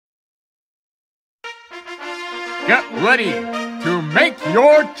Get ready to make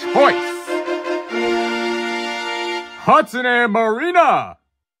your choice. Hatsune Marina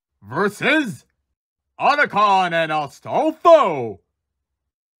versus Otacon and Alstolfo.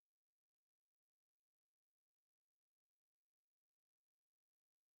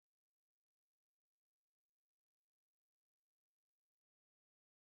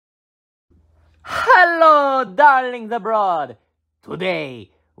 Hello, darlings abroad!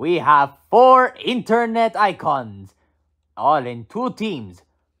 Today, we have 4 internet icons, all in 2 teams,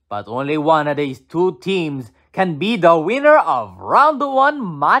 but only one of these 2 teams can be the winner of Round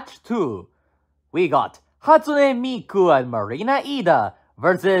 1 Match 2. We got Hatsune Miku and Marina Ida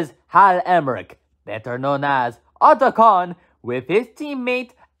versus Hal Emmerich, better known as Otacon, with his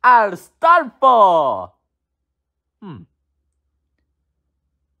teammate Alstolfo.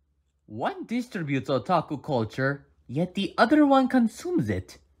 One distributes otaku culture, yet the other one consumes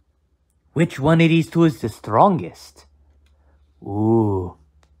it. Which one of these 2 is the strongest? Ooh.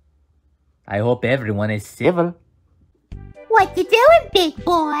 I hope everyone is civil. What you doing, big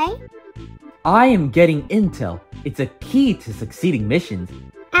boy? I am getting intel. It's a key to succeeding missions.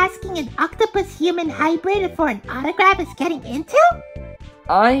 Asking an octopus-human hybrid for an autograph is getting intel?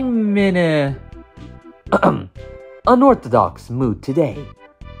 I'm in a unorthodox mood today.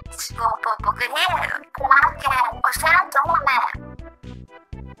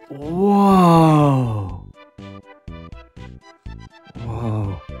 Whoa.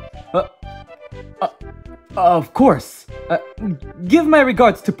 Whoa. Of course. Give my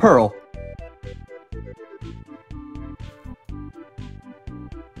regards to Pearl.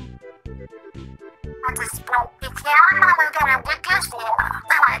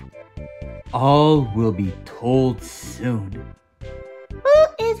 All will be told soon. Who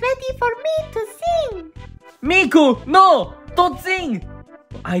is ready for me to sing? Miku, no! Don't sing!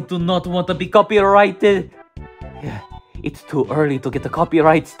 I do not want to be copyrighted. It's too early to get a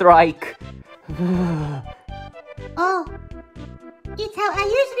copyright strike. Oh, it's how I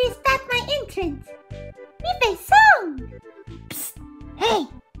usually start my entrance. With a song! Psst! Hey,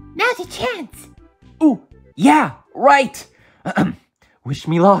 now's your chance! Ooh, yeah, right! Wish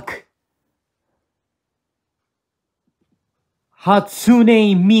me luck.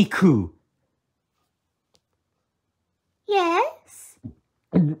 Hatsune Miku. Yes?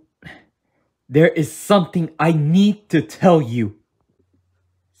 There is something I need to tell you.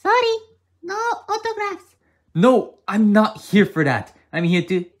 Sorry, no autographs. No, I'm not here for that. I'm here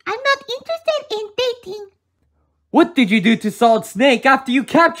to... I'm not interested in dating. What did you do to Solid Snake after you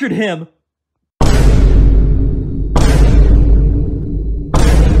captured him?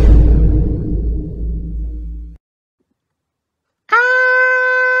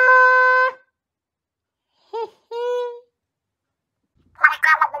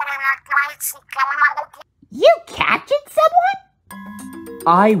 You captured someone?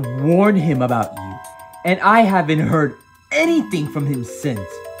 I warned him about you, and I haven't heard anything from him since.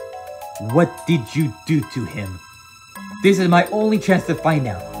 What did you do to him? This is my only chance to find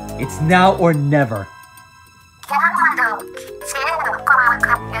out. It's now or never. So,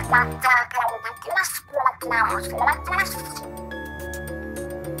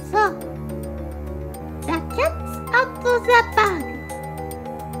 the cat's out of the bag.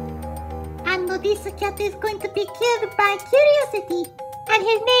 And this cat is going to be killed by curiosity. And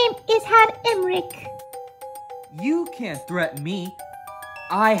his name is Hal Emmerich. You can't threaten me.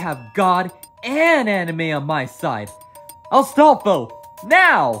 I have God and anime on my side. Alstolfo,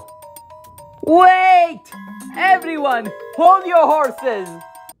 now! Wait! Everyone, hold your horses!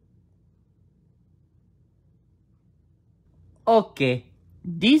 Okay,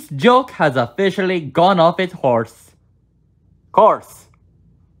 this joke has officially gone off its course.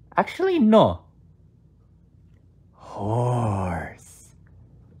 Actually, no. Horse.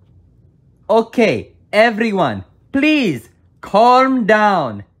 Okay, everyone, please calm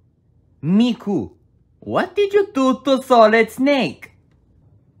down. Miku, what did you do to Solid Snake?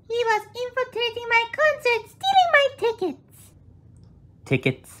 He was infiltrating my concert, stealing my tickets.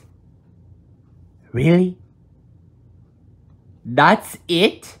 Tickets? Really? That's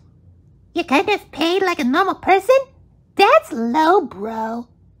it? You kind of paid like a normal person? That's low, bro.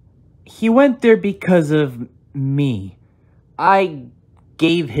 He went there because of me. I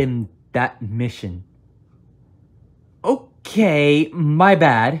gave him that mission. Okay, my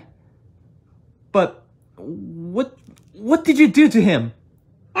bad. But what did you do to him?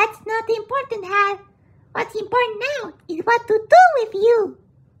 That's not important, Hal. What's important now is what to do with you.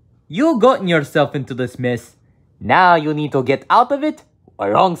 You gotten yourself into this mess. Now you need to get out of it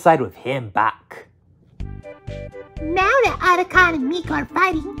alongside with him back. Now that Otacon and Miku are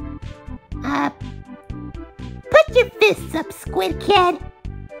fighting, put Put your fists up, Squid Kid.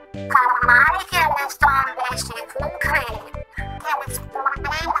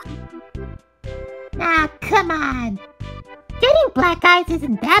 Nah, come on. Getting black eyes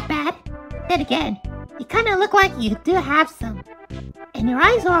isn't that bad. Then again, you kind of look like you do have some. And your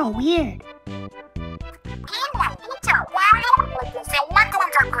eyes are all weird.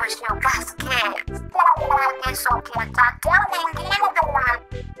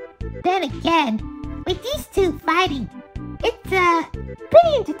 Then again, with these two fighting, it's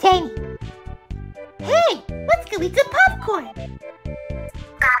pretty entertaining. Hey, let's go eat some popcorn.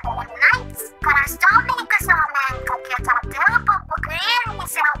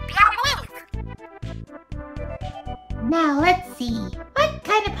 Now let's see, what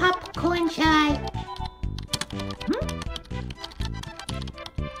kind of popcorn shall I?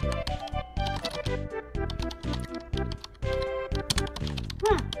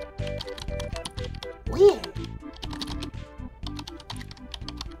 Weird.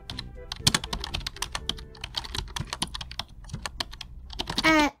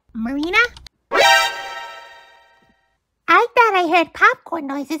 Marina? I thought I heard popcorn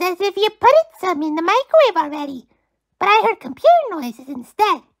noises as if you put some in the microwave already. But I heard computer noises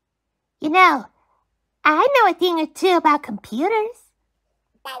instead. You know, I know a thing or two about computers.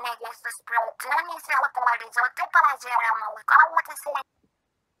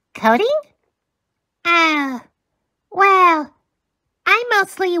 Coding? Oh, well, I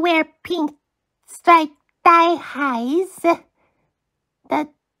mostly wear pink striped thigh highs.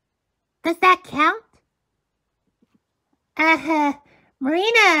 Does that count?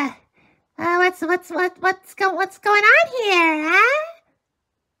 Marina, what's going on here,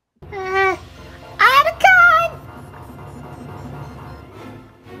 huh? Otacon!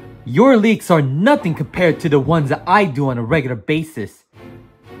 Your leaks are nothing compared to the ones that I do on a regular basis.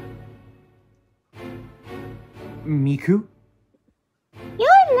 Miku?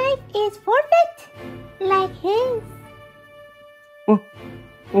 Your life is forfeit, like his.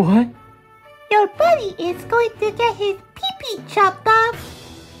 What? Your buddy is going to get his pee-pee chopped off.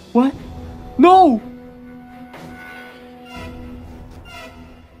 What? No!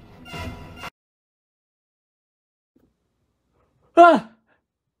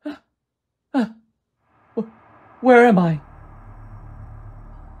 Where am I?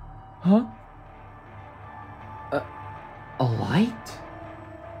 Huh? A light?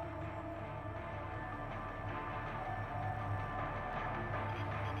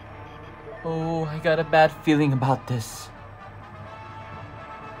 Oh, I got a bad feeling about this.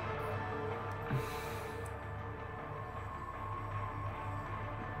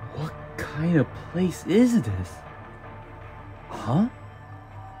 What kind of place is this? Huh?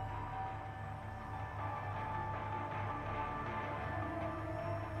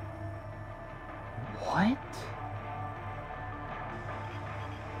 What?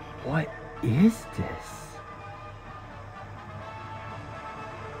 What is this?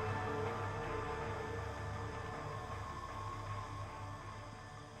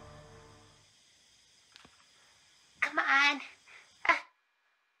 Come on.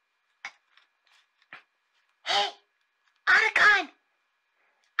 Hey, Otacon!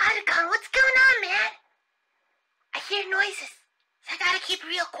 Otacon, what's going on, man? I hear noises, so I gotta keep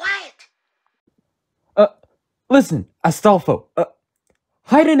real quiet. Listen, Astolfo,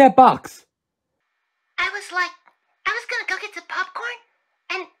 hide in that box. I was gonna go get some popcorn,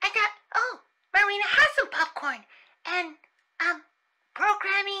 and I thought, oh, Marina has some popcorn, and,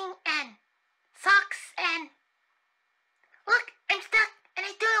 programming, and socks, and... Look, I'm stuck, and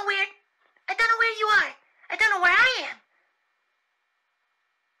I'm doing weird. I don't know where you are. I don't know where I am.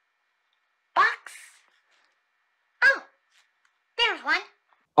 Box? Oh, there's one.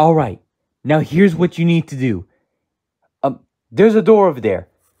 Alright, now here's what you need to do. There's a door over there.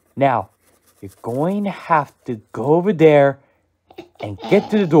 Now, you're going to have to go over there and get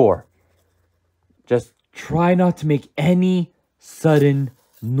to the door. Just try not to make any sudden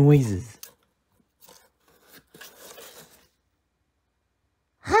noises.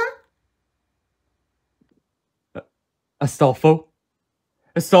 Huh? Astolfo?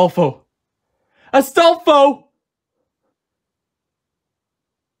 Astolfo? Astolfo!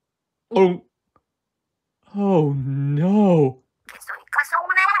 Oh no.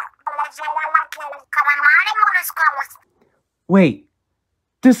 Wait,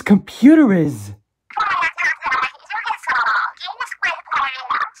 this computer is...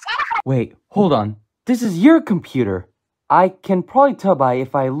 Wait, hold on. This is your computer. I can probably tell by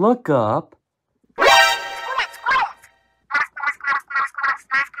if I look up...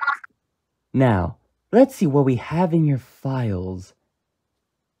 Now, let's see what we have in your files.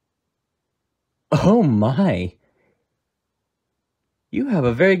 Oh my, You have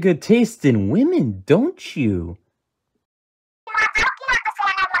a very good taste in women, don't you?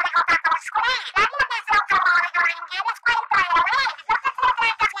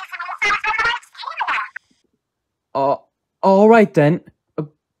 All right then.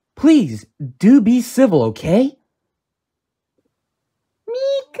 Please, do be civil, okay? ミ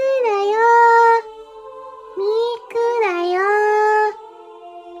クだよ。ミクだよ。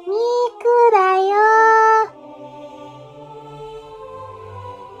ミクだよ。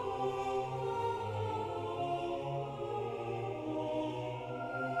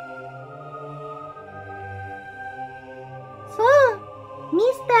So,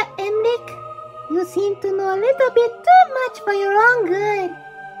 Mr. Emrick, you seem to know a little bit too much for your own good.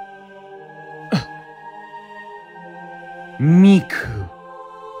 Miku.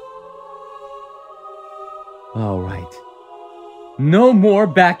 All right. No more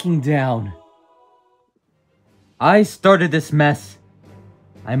backing down. I started this mess.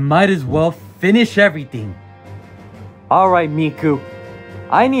 I might as well finish everything. All right, Miku.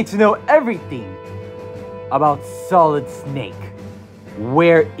 I need to know everything about Solid Snake.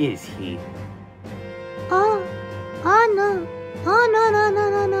 Where is he? Oh no. No.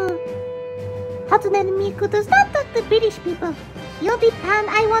 Hatsune Miku does not talk to British people. You'll be pan.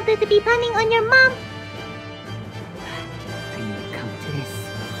 I wanted to be panning on your mom. I knew come to this.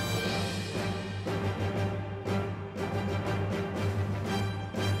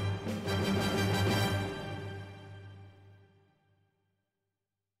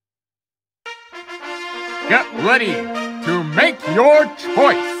 Get ready to make your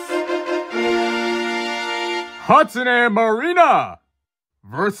choice. Hatsune Marina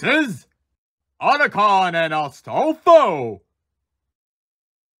versus Otacon Alstolfo.